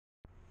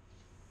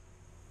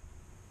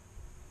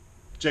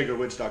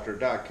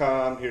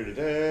JagerWitchDoctor.com here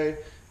today,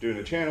 doing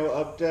a channel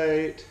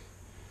update.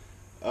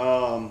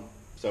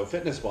 So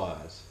fitness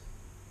wise,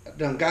 I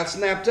done got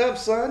snapped up,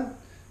 son.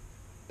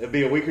 It'll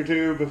be a week or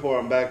two before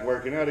I'm back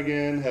working out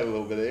again. Had a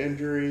little bit of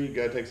injury,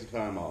 gotta take some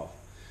time off.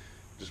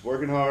 Just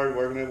working hard,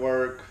 working at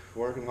work,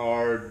 working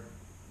hard,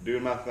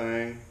 doing my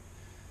thing.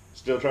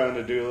 Still trying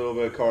to do a little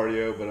bit of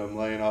cardio, but I'm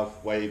laying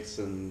off weights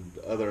and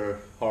other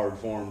hard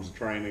forms of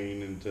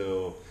training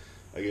until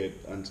I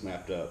get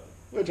unsnapped up,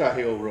 which I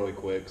heal really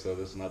quick. So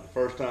this is not the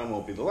first time,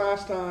 won't be the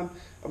last time.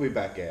 I'll be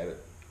back at it.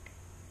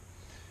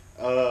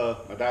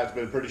 My diet's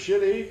been pretty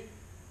shitty.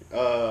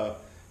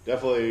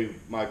 Definitely,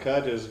 my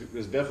cut is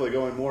definitely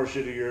going more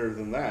shittier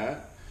than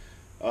that.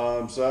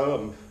 So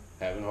I'm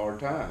having a hard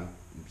time.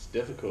 It's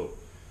difficult.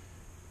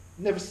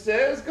 Never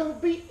said it's gonna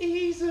be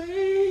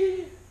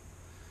easy.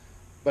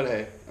 But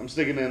hey, I'm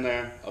sticking in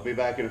there. I'll be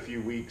back in a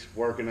few weeks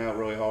working out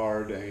really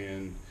hard,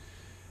 and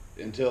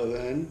until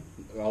then,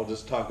 I'll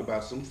just talk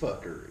about some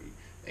fuckery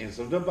and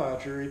some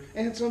debauchery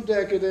and some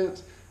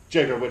decadence.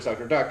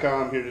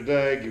 JagerWitchDoctor.com here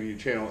today, give you a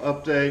channel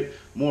update,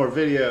 more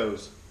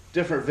videos,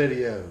 different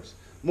videos,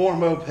 more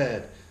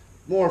moped,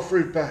 more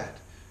fruit bat.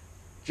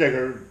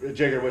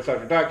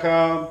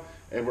 JagerWitchDoctor.com,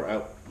 and we're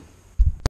out.